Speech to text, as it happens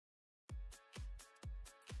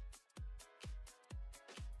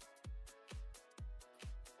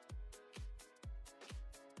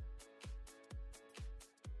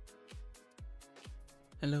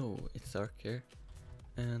Hello, it's Ark here,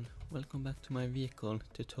 and welcome back to my vehicle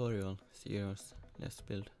tutorial series. Let's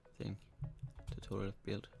build thing. Tutorial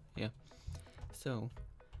build, yeah. So,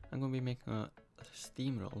 I'm gonna be making a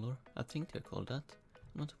steamroller. I think they're called that.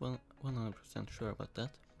 I'm not 100% sure about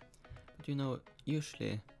that. But you know,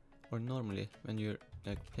 usually or normally when you're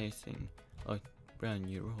like placing a brand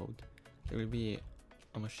new road, there will be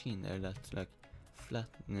a machine there that's like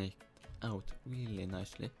flattening it out really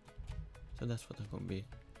nicely. So that's what I'm going to be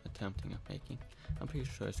attempting at making. I'm pretty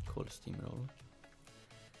sure it's called a steamroller.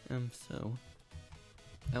 So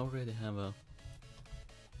I already have a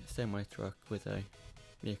semi-truck with a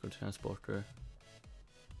vehicle transporter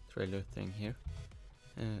trailer thing here.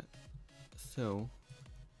 So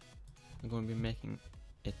I'm going to be making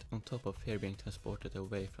it on top of here being transported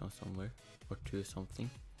away from somewhere or to something.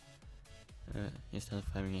 Instead of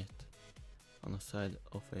having it on the side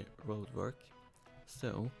of a roadwork.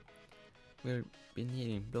 So we'll be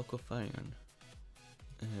needing block of iron,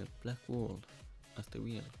 black wool as the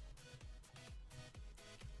wheel.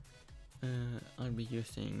 I'll be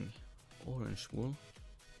using orange wool,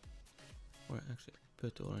 or actually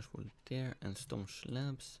put the orange wool there, and stone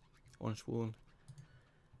slabs, orange wool,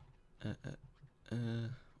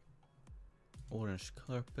 orange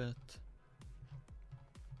carpet,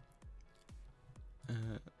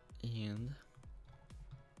 and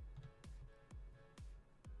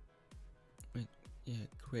yeah,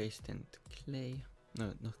 grey stained clay.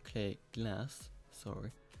 No, not clay, glass.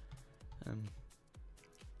 Sorry.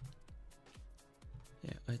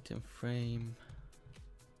 Yeah, item frame.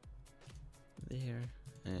 There.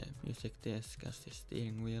 Music desk as the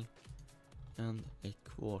steering wheel, and a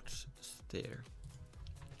quartz stair.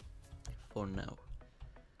 For now.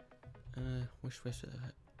 Which way should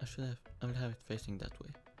I will have it facing that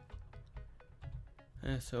way.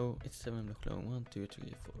 So it's 7 block long. 1, 2,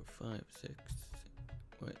 3, 4, 5, 6.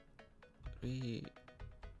 Wait, 3.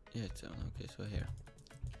 Yeah, it's 7. Okay, so here.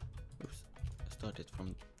 Oops. I started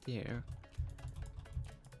from there.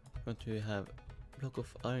 I'm going to have block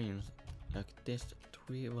of iron like this,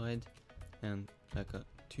 3 wide, and like a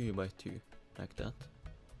 2 by 2, like that.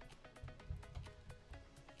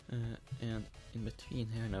 And in between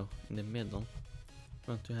here now, in the middle, I'm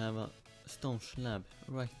going to have a stone slab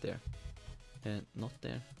right there. Not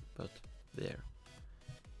there, but there.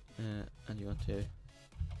 And you want to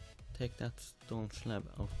take that stone slab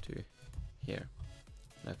out to here,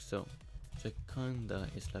 like so. So it kinda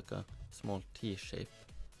is like a small T shape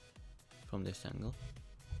from this angle.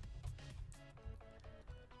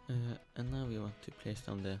 And now we want to place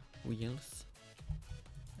down the wheels,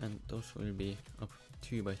 and those will be up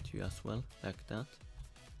 2 by 2 as well, like that.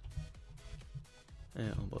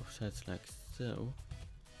 On both sides, like so.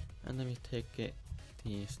 And then we take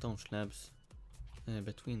the stone slabs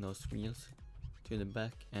between those wheels to the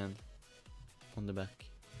back and on the back,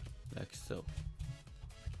 like so.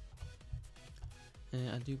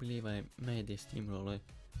 I do believe I made this steamroller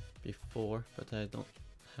before, but I don't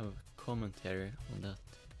have a commentary on that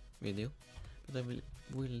video. But I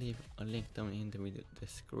will leave a link down in the video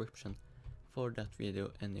description for that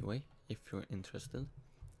video anyway, if you're interested.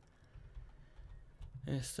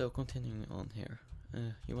 So continuing on here.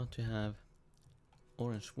 You want to have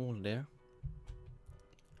orange wool there,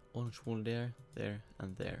 there,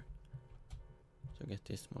 and there. So get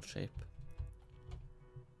this small shape.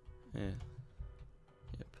 Yep,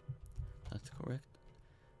 that's correct.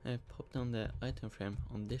 Pop down the item frame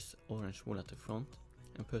on this orange wool at the front,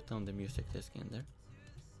 and put down the music desk in there.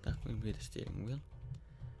 That will be the steering wheel.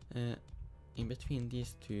 In between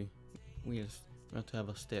these two wheels, you want to have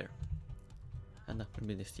a stair, and that will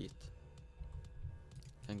be the seat.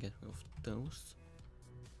 I can get rid of those.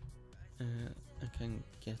 I can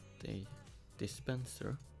get a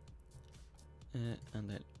dispenser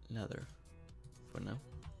and a ladder for now.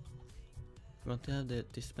 You want to have the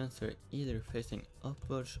dispenser either facing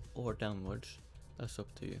upwards or downwards, that's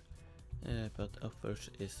up to you. But upwards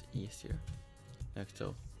is easier, like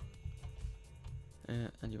so.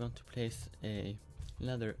 And you want to place a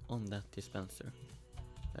ladder on that dispenser,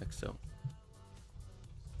 like so.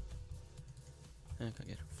 I can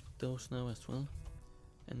get rid of those now as well.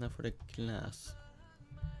 And now for the glass.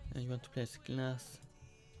 And you want to place glass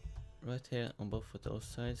right here on both of those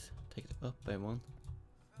sides. Take it up by 1,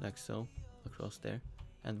 like so, across there,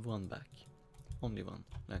 and 1 back. Only 1,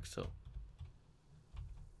 like so.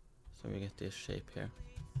 So we get this shape here.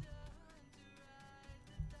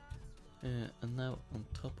 And now on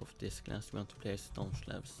top of this glass we want to place stone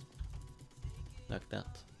slabs, like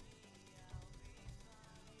that.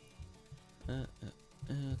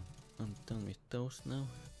 I'm done with those now.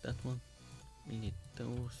 That one, we need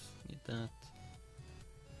those, need that.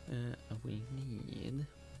 I will need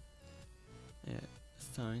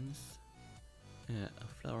signs, a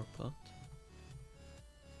flower pot,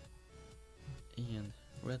 and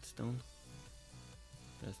redstone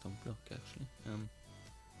block actually.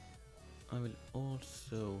 I will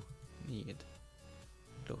also need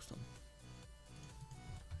glowstone,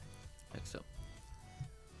 like so.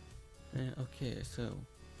 Okay, so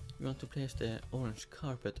you want to place the orange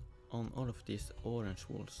carpet on all of these orange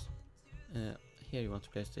walls. Here you want to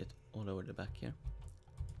place it all over the back here,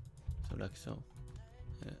 so like so.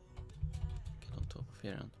 Get on top of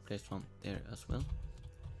here and place one there as well,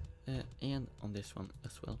 and on this one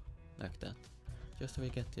as well, like that, just so we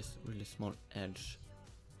get this really small edge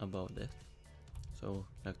above it, so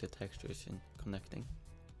like the texture is in connecting.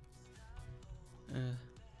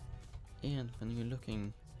 And when you're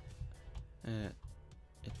looking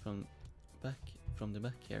it from the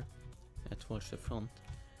back here towards the front,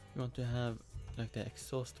 you want to have like the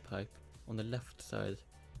exhaust pipe on the left side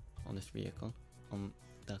on this vehicle, on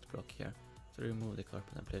that block here. So remove the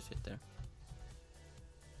carpet and place it there.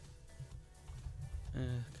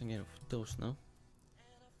 Can get off those now.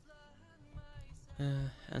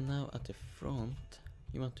 And now at the front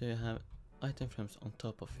you want to have item frames on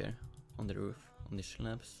top of here, on the roof, on the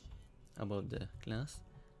slabs above the glass,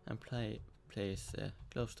 and place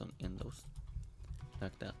glowstone in those,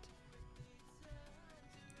 like that.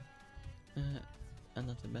 And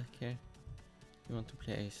at the back here you want to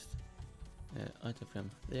place item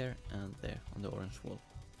frame there and there on the orange wall,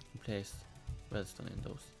 and place redstone in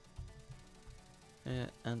those.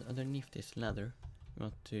 And underneath this ladder you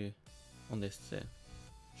want to, on this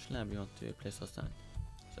slab, you want to place a sign.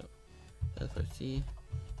 So that's for C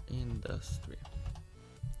industry,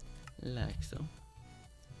 like so.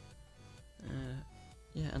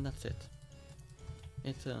 Yeah, and that's it.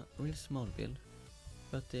 It's a really small build,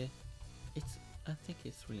 but I think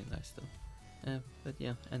it's really nice though. But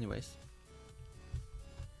yeah, anyways.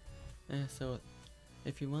 So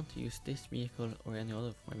if you want to use this vehicle or any other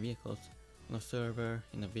of my vehicles on a server,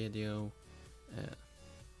 in a video,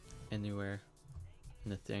 anywhere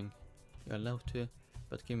in the thing, you're allowed to,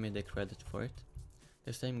 but give me the credit for it.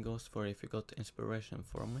 The same goes for if you got inspiration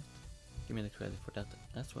from it, give me the credit for that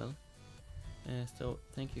as well. So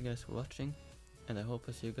thank you guys for watching, and I hope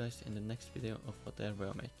I see you guys in the next video of whatever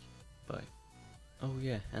I make. Bye. Oh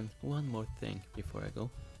yeah, and one more thing before I go.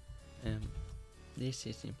 This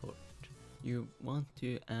is important. You want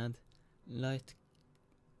to add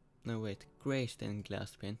grey stained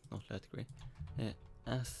glass paint, not light grey,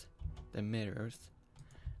 as the mirrors.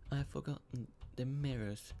 I've forgotten the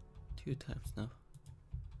mirrors 2 times now.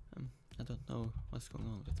 I don't know what's going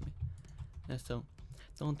on with me. So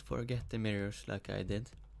don't forget the mirrors like I did.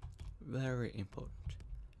 Very important.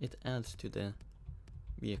 It adds to the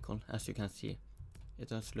vehicle, as you can see. It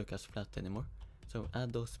doesn't look as flat anymore. So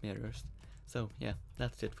add those mirrors. So yeah,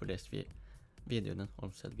 that's it for this video then,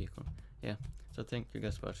 almost said vehicle. Yeah, so thank you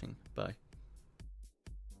guys for watching. Bye.